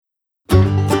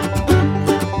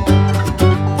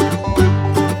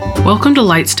Welcome to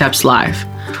Light Steps Live.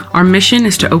 Our mission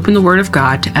is to open the Word of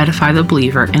God to edify the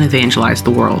believer and evangelize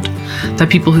the world, that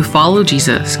people who follow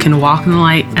Jesus can walk in the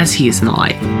light as He is in the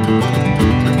light.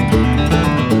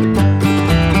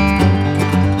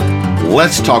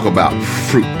 Let's talk about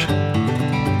fruit.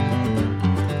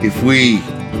 If we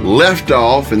left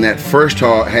off in that first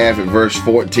half at verse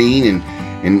 14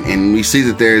 and we see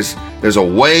that there's a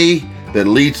way that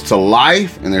leads to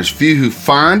life and there's few who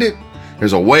find it.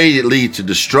 There's a way that leads to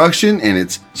destruction and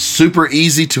it's super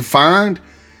easy to find.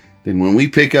 Then when we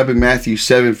pick up in Matthew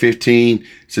 7:15, it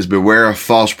says, beware of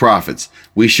false prophets.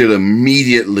 We should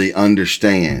immediately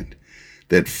understand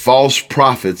that false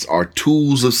prophets are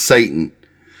tools of Satan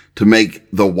to make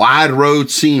the wide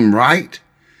road seem right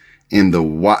and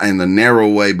the narrow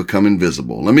way become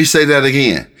invisible. Let me say that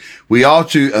again. We ought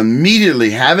to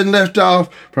immediately, having left off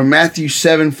from Matthew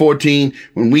 7:14,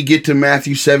 when we get to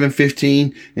Matthew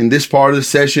 7:15 in this part of the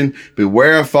session,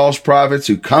 beware of false prophets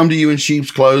who come to you in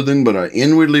sheep's clothing, but are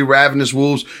inwardly ravenous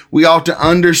wolves. We ought to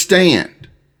understand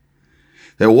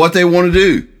that what they want to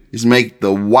do is make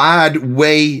the wide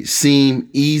way seem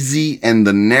easy and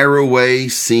the narrow way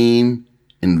seem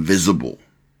invisible.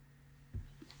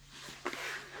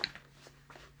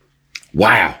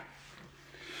 Wow.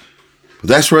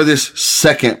 That's where this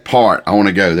second part I want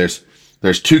to go.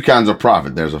 There's two kinds of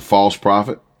prophet. There's a false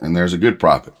prophet and there's a good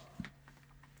prophet.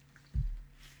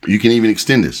 You can even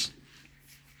extend this.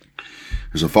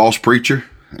 There's a false preacher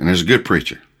and there's a good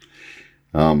preacher.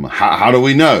 How do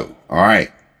we know? All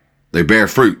right. They bear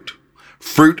fruit.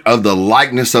 Fruit of the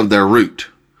likeness of their root.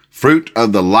 Fruit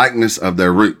of the likeness of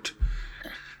their root.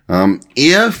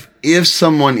 If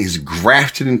someone is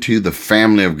grafted into the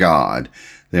family of God,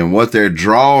 then what they're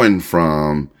drawing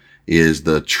from is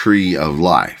the tree of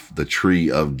life, the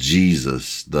tree of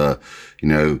Jesus.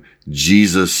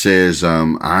 Jesus says,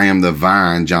 I am the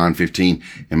vine, John 15,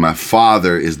 and my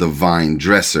Father is the vine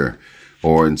dresser,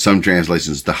 or in some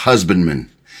translations, the husbandman,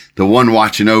 the one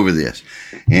watching over this.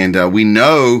 And we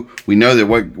know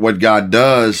that what God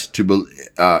does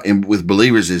with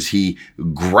believers is He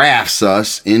grafts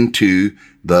us into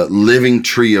the living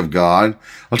tree of God.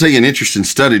 I'll tell you an interesting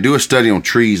study. Do a study on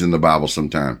trees in the Bible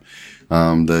sometime.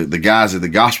 The guys at the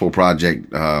Gospel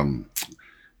Project, I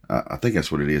think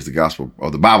that's what it is, the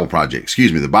Bible Project,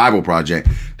 the Bible Project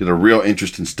did a real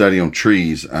interesting study on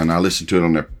trees, and I listened to it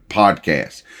on their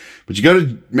podcast. But you go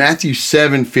to Matthew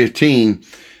 7:15,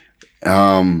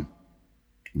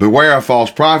 beware of false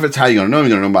prophets. How are you going to know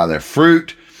them? You're going to know by their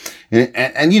fruit. And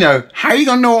how are you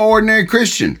going to know an ordinary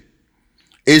Christian?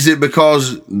 Is it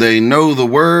because they know the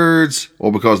words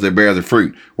or because they bear the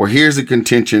fruit? Well, here's the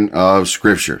contention of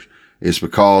Scripture. It's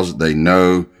because they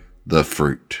know the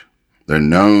fruit. They're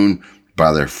known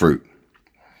by their fruit.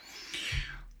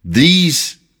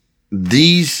 These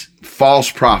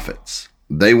false prophets,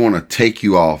 they want to take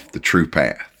you off the true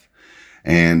path,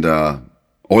 and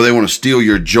or they want to steal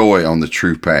your joy on the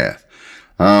true path.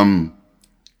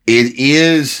 It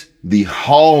is the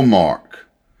hallmark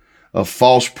of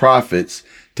false prophets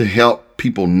to help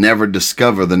people never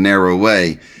discover the narrow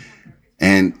way.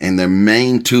 And their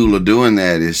main tool of doing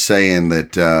that is saying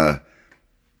that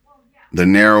the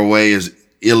narrow way is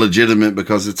illegitimate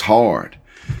because it's hard.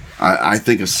 I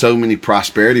think of so many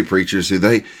prosperity preachers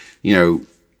who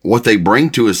what they bring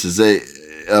to us is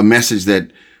a message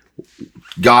that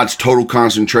God's total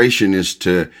concentration is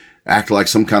to act like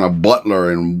some kind of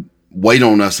butler and wait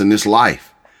on us in this life.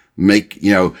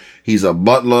 He's a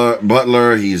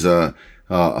butler. He's a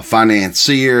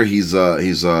financier. He's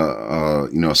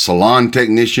a salon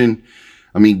technician.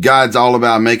 I mean, God's all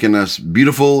about making us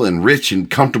beautiful and rich and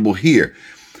comfortable here.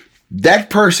 That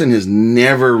person has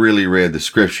never really read the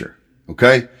Scripture.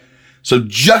 Okay. So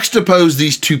juxtapose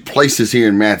these two places here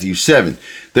in Matthew 7.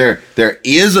 There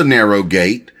is a narrow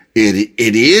gate. It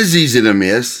is easy to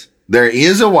miss. There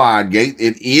is a wide gate.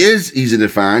 It is easy to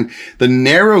find. The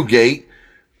narrow gate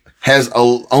has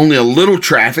only a little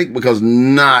traffic because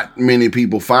not many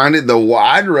people find it. The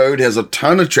wide road has a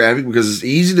ton of traffic because it's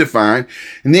easy to find.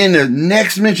 And then the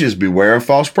next mention is beware of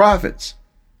false prophets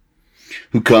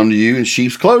who come to you in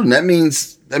sheep's clothing. That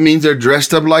means they're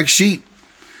dressed up like sheep.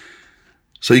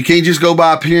 So you can't just go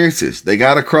by appearances. They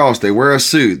got a cross. They wear a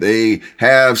suit. They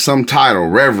have some title,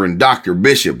 reverend, doctor,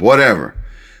 bishop, whatever.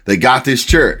 They got this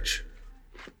church.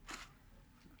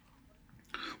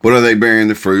 But are they bearing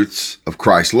the fruits of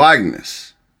Christ's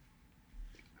likeness?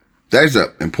 That's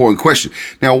an important question.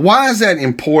 Now, why is that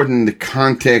important in the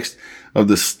context of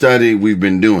the study we've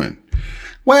been doing?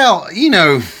 Well,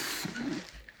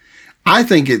 I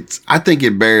think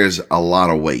it bears a lot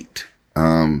of weight.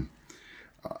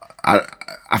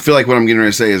 I feel like what I'm getting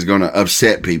ready to say is going to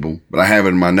upset people, but I have it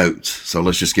in my notes. So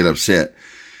let's just get upset.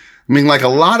 I mean, like a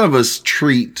lot of us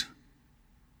treat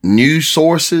news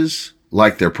sources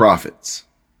like they're prophets.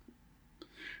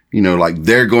 You know, like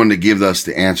they're going to give us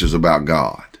the answers about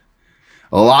God.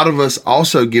 A lot of us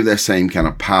also give that same kind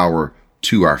of power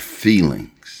to our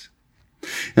feelings.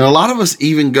 And a lot of us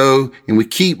even go and we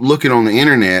keep looking on the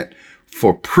internet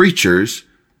for preachers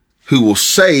who will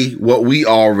say what we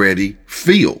already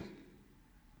feel.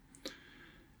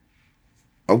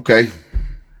 Okay.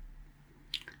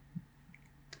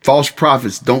 False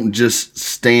prophets don't just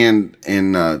stand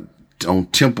and on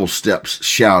temple steps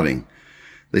shouting.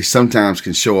 They sometimes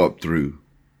can show up through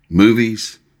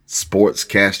movies,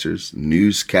 sportscasters,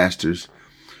 newscasters.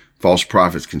 False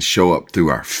prophets can show up through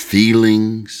our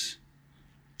feelings.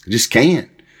 They just can.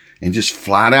 And just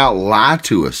flat out lie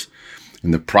to us.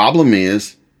 And the problem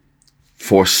is,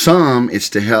 for some, it's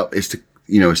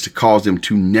to cause them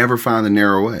to never find the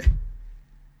narrow way.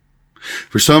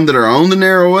 For some that are on the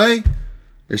narrow way,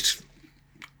 it's to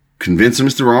convince them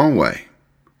it's the wrong way.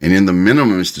 And in the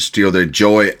minimum, it's to steal their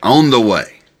joy on the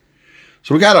way.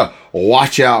 So we got to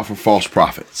watch out for false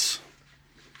prophets.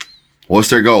 What's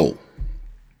their goal?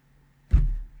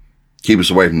 Keep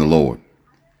us away from the Lord.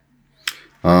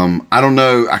 I don't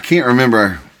know. I can't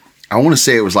remember. I want to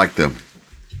say it was like the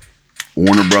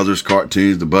Warner Brothers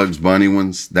cartoons, the Bugs Bunny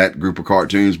ones, that group of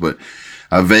cartoons. But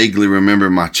I vaguely remember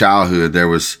in my childhood, there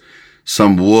was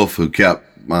some wolf who kept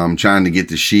trying to get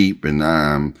the sheep,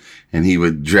 and he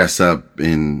would dress up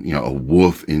in, a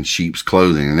wolf in sheep's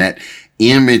clothing. And that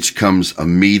image comes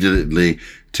immediately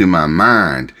to my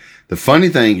mind. The funny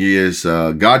thing is,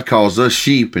 God calls us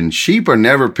sheep, and sheep are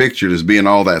never pictured as being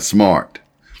all that smart.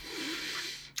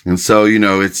 And so,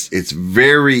 it's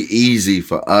very easy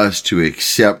for us to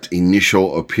accept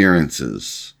initial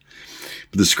appearances.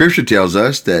 But the scripture tells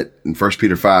us that in 1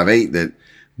 Peter 5:8, that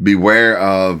beware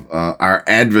of our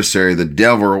adversary, the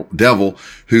devil,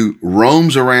 who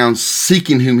roams around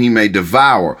seeking whom he may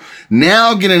devour.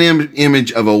 Now get an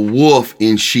image of a wolf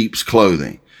in sheep's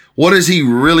clothing. What is he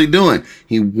really doing?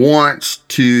 He wants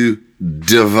to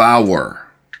devour.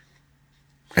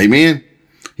 Amen?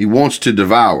 He wants to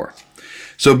devour.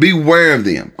 So beware of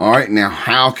them. All right. Now,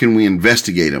 how can we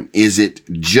investigate them? Is it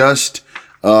just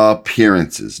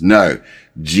appearances? No.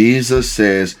 Jesus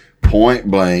says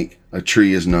point blank, a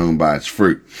tree is known by its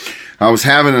fruit. I was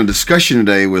having a discussion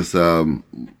today with one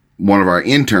of our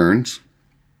interns,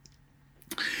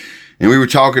 and we were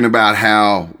talking about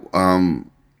how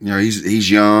he's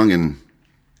young and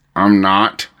I'm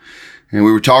not, and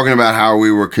we were talking about how we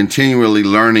were continually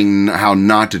learning how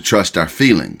not to trust our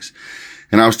feelings.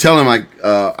 And I was telling him,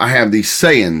 I have these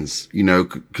sayings,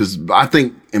 because I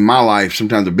think in my life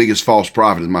sometimes the biggest false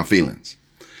prophet is my feelings.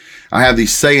 I have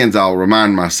these sayings I'll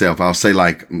remind myself. I'll say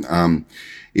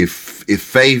if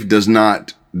faith does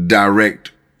not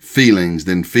direct feelings,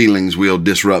 then feelings will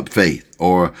disrupt faith.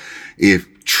 Or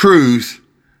if truth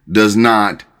does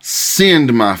not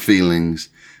send my feelings,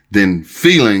 then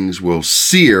feelings will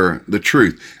sear the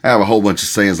truth. I have a whole bunch of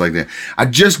sayings like that. I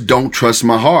just don't trust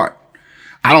my heart.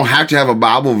 I don't have to have a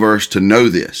Bible verse to know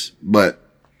this, but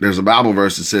there's a Bible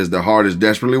verse that says the heart is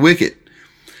desperately wicked.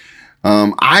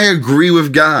 I agree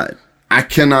with God. I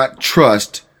cannot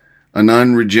trust an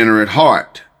unregenerate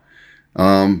heart.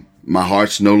 My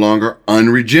heart's no longer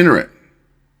unregenerate.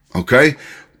 Okay.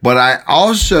 But I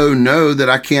also know that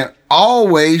I can't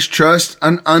always trust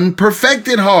an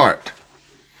unperfected heart.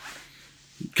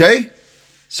 Okay.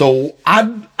 So I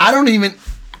don't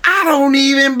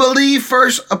even believe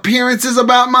first appearances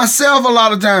about myself a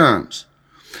lot of times.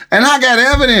 And I got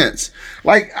evidence.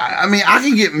 I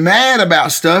can get mad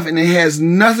about stuff and it has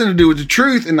nothing to do with the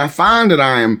truth. And I find that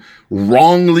I am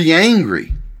wrongly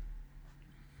angry.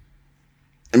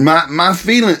 And my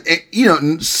feeling,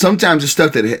 sometimes it's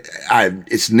stuff that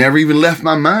it's never even left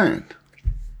my mind.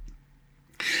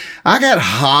 I got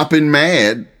hopping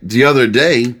mad the other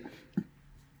day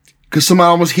because somebody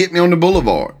almost hit me on the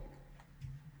boulevard.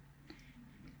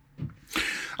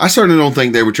 I certainly don't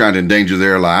think they were trying to endanger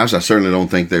their lives. I certainly don't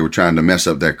think they were trying to mess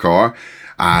up their car.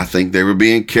 I think they were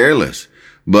being careless.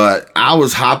 But I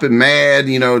was hopping mad,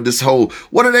 this whole,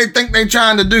 what do they think they're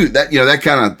trying to do? That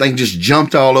kind of thing just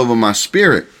jumped all over my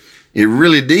spirit. It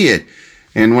really did.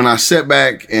 And when I sat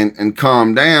back and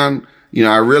calmed down,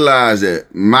 I realized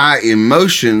that my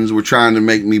emotions were trying to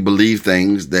make me believe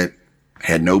things that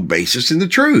had no basis in the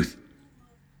truth.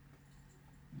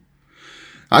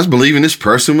 I was believing this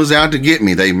person was out to get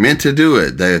me. They meant to do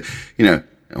it.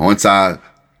 Once I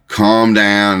calmed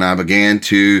down, I began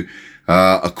to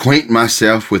acquaint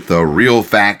myself with the real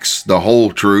facts, the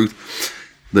whole truth.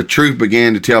 the truth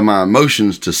began to tell my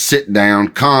emotions to sit down,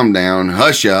 calm down,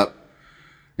 hush up,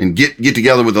 and get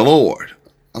together with the Lord.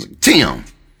 I was like, Tim,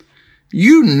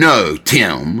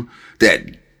 Tim,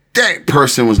 that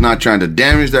person was not trying to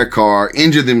damage their car,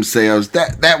 injure themselves.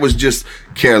 That was just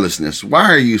carelessness. Why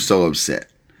are you so upset?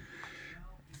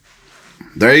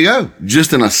 There you go.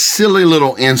 Just in a silly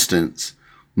little instance,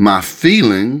 my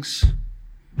feelings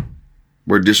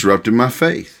were disrupting my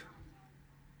faith.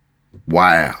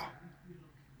 Wow.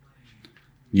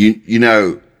 You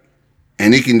know,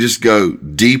 and it can just go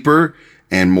deeper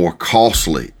and more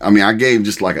costly. I mean, I gave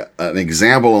just like an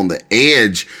example on the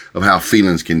edge of how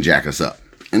feelings can jack us up.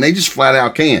 And they just flat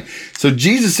out can. So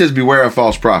Jesus says, beware of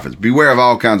false prophets. Beware of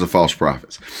all kinds of false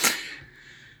prophets.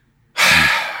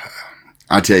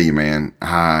 I tell you, man,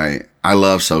 I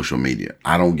love social media.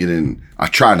 I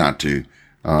try not to.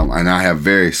 And I have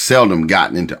very seldom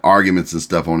gotten into arguments and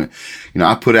stuff on it. You know,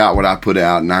 I put out what I put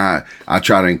out, and I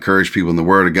try to encourage people in the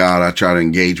Word of God. I try to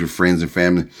engage with friends and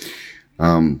family.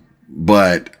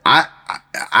 But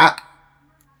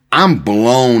I'm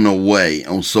blown away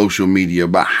on social media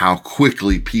about how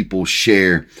quickly people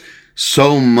share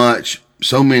so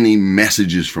many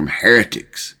messages from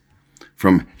heretics.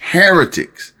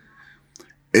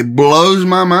 It blows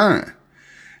my mind.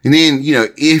 And then, you know,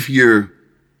 if you're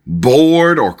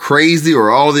bored or crazy or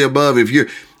all of the above, if you're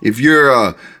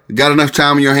got enough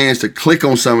time in your hands to click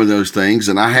on some of those things,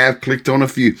 and I have clicked on a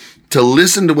few, to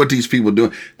listen to what these people are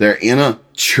doing. They're in a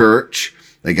church.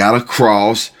 They got a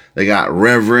cross. They got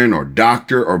reverend or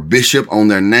doctor or bishop on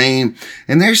their name,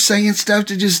 and they're saying stuff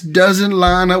that just doesn't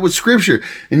line up with scripture.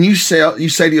 And you say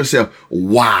to yourself,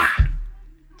 why?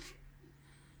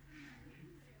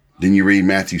 Then you read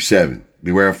Matthew 7.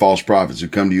 Beware of false prophets who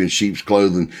come to you in sheep's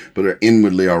clothing, but are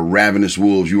inwardly are ravenous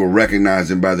wolves. You will recognize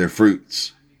them by their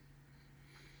fruits.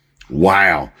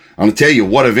 Wow. I'm going to tell you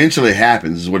what eventually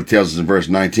happens. This is what it tells us in verse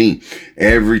 19.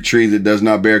 Every tree that does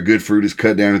not bear good fruit is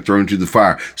cut down and thrown into the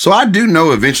fire. So I do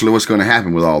know eventually what's going to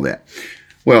happen with all that.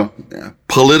 Well,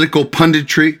 political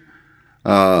punditry,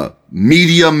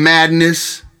 media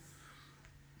madness,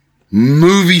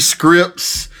 movie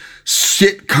scripts,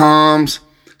 sitcoms,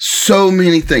 so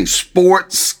many things,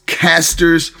 sports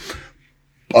casters,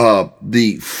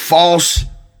 the false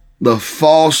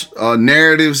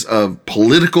narratives of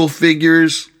political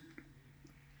figures,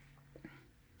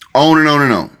 on and on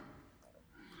and on.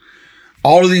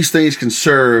 All of these things can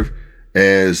serve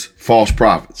as false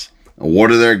prophets. And what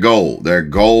are their goal? Their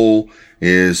goal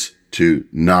is to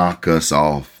knock us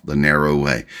off the narrow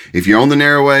way. If you're on the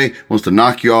narrow way, wants to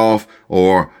knock you off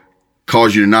or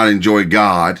cause you to not enjoy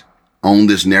God on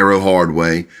this narrow, hard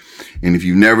way. And if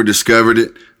you've never discovered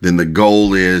it, then the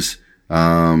goal is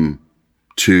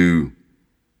to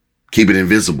keep it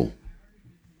invisible.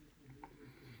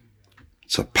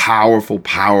 It's a powerful,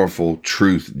 powerful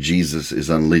truth Jesus is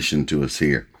unleashing to us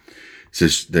here. It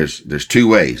says there's two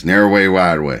ways, narrow way,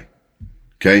 wide way.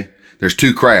 Okay? There's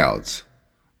two crowds.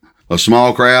 A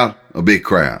small crowd, a big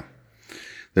crowd.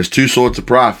 There's two sorts of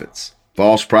prophets,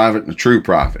 false prophet and a true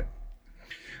prophet.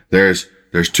 There's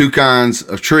two kinds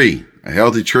of tree, a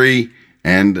healthy tree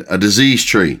and a diseased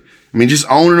tree. I mean, just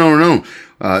on and on and on.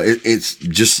 It's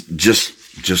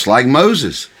just like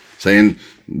Moses saying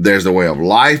there's the way of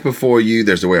life before you,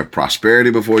 there's the way of prosperity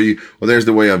before you, or there's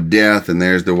the way of death and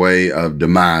there's the way of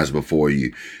demise before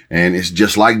you. And it's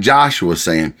just like Joshua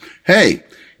saying, hey,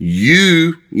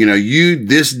 you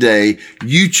this day,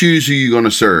 you choose who you're going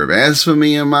to serve. As for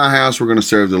me and my house, we're going to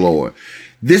serve the Lord.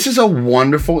 This is a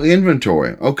wonderful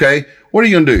inventory. Okay. What are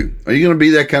you going to do? Are you going to be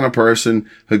that kind of person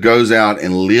who goes out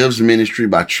and lives ministry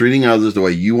by treating others the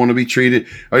way you want to be treated?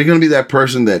 Are you going to be that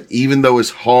person that even though it's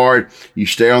hard, you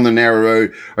stay on the narrow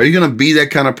road? Are you going to be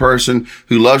that kind of person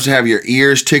who loves to have your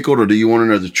ears tickled, or do you want to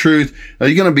know the truth? Are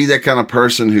you going to be that kind of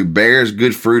person who bears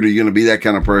good fruit? Or are you going to be that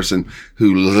kind of person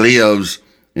who lives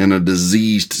in a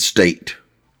diseased state?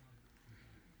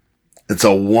 It's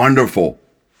a wonderful,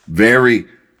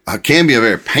 can be a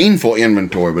very painful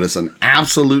inventory, but it's an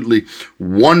absolutely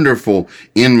wonderful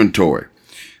inventory.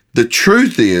 The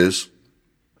truth is,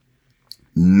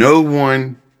 no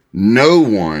one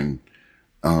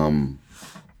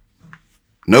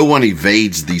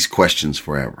evades these questions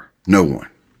forever. No one.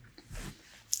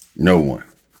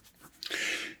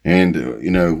 And,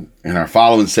 in our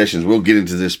following sessions, we'll get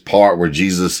into this part where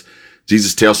Jesus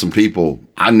tells some people,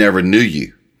 I never knew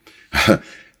you.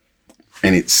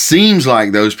 And it seems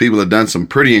like those people have done some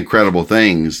pretty incredible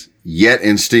things, yet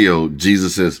and still,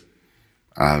 Jesus says,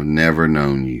 I've never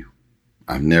known you.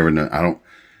 And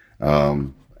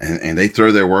they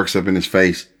throw their works up in his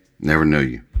face, never know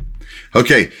you.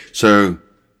 Okay, so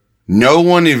No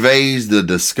one evades the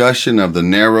discussion of the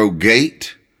narrow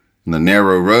gate and the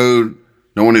narrow road.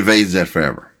 No one evades that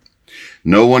forever.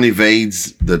 No one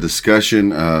evades the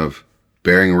discussion of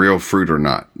bearing real fruit or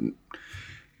not.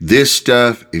 This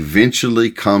stuff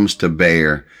eventually comes to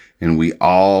bear, and we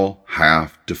all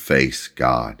have to face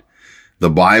God. The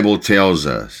Bible tells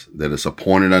us that it's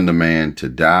appointed unto man to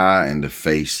die and to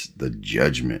face the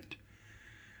judgment.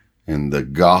 And the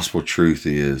gospel truth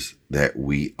is that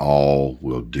we all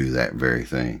will do that very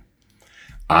thing.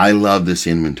 I love this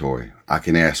inventory. I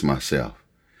can ask myself,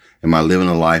 am I living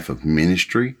a life of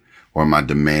ministry, or am I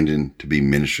demanding to be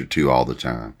ministered to all the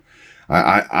time?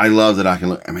 I love that I can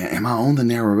look, am I on the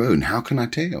narrow road, and how can I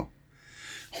tell?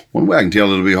 One way I can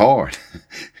tell it'll be hard.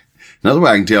 Another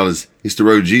way I can tell is it's the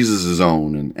road Jesus is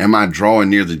on, and am I drawing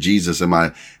near to Jesus? Am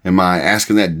I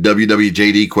asking that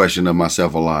WWJD question of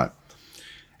myself a lot?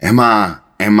 Am I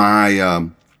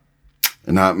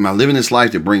living this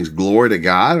life that brings glory to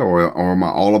God, or am I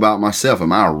all about myself?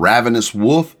 Am I a ravenous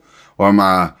wolf, or am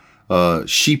I a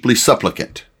sheeply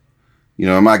supplicant?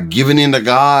 Am I giving in to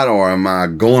God, or am I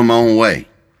going my own way?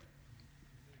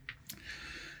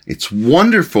 It's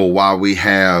wonderful while we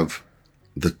have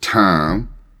the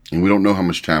time, and we don't know how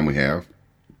much time we have.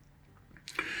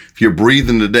 If you're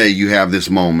breathing today, you have this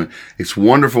moment. It's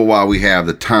wonderful while we have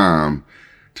the time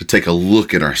to take a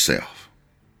look at ourselves.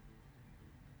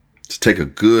 To take a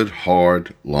good,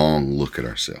 hard, long look at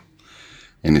ourselves.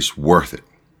 And it's worth it.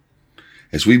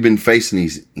 As we've been facing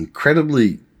these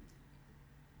incredibly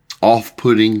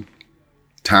off-putting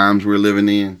times we're living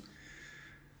in,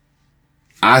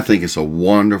 I think it's a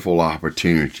wonderful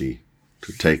opportunity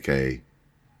to take a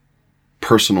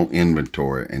personal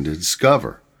inventory and to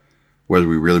discover whether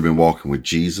we've really been walking with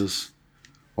Jesus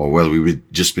or whether we've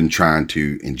just been trying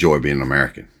to enjoy being an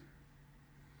American.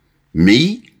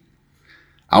 Me,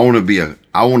 I want to be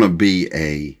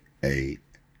a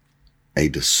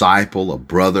disciple, a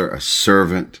brother, a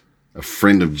servant, a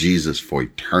friend of Jesus for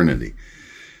eternity.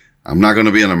 I'm not going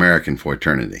to be an American for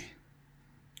eternity.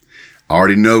 I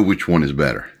already know which one is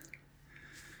better.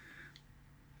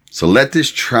 So let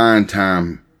this trying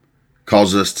time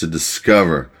cause us to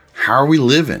discover, how are we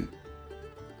living?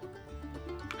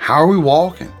 How are we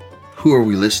walking? Who are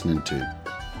we listening to?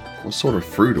 What sort of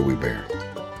fruit are we bearing?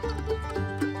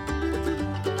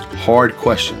 Hard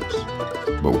questions,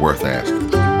 but worth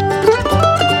asking.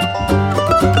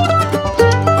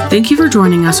 Thank you for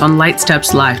joining us on Light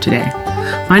Steps Live today.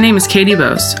 My name is Katie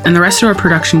Bose, and the rest of our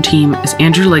production team is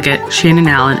Andrew Liggett, Shannon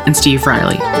Allen, and Steve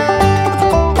Riley.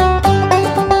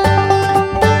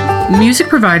 Music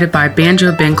provided by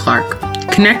Banjo Ben Clark.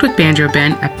 Connect with Banjo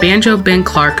Ben at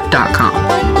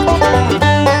banjobenclark.com.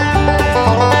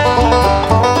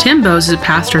 Tim Bose is a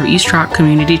pastor of East Rock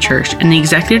Community Church and the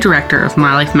executive director of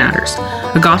My Life Matters,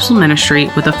 a gospel ministry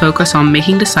with a focus on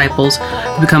making disciples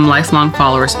who become lifelong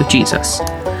followers of Jesus.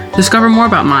 Discover more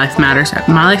about My Life Matters at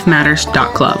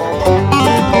mylifematters.club.